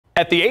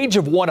At the age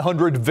of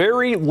 100,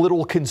 very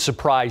little can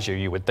surprise you,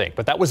 you would think.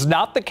 But that was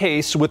not the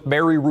case with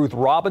Mary Ruth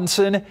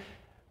Robinson,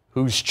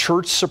 whose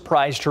church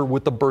surprised her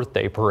with the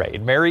birthday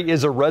parade. Mary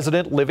is a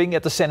resident living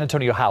at the San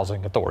Antonio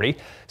Housing Authority.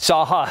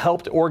 Saha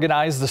helped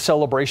organize the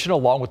celebration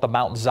along with the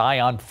Mount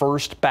Zion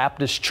First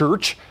Baptist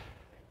Church.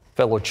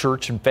 Fellow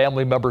church and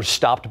family members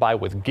stopped by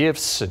with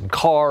gifts and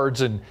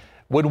cards. And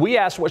when we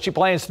asked what she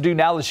plans to do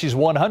now that she's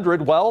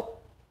 100,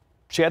 well,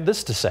 she had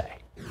this to say.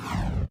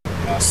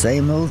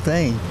 Same old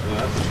thing.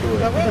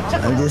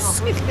 I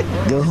just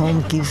go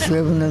home, keep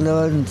serving the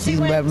Lord, and see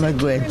about my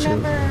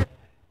grandchildren.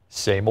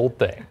 Same old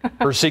thing.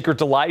 Her secret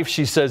to life,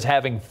 she says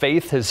having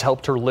faith has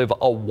helped her live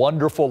a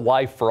wonderful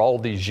life for all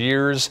these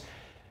years.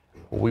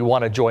 We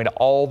want to join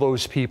all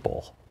those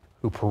people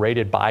who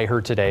paraded by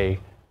her today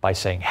by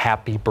saying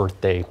happy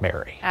birthday,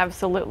 Mary.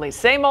 Absolutely.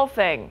 Same old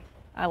thing.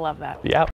 I love that. Yeah.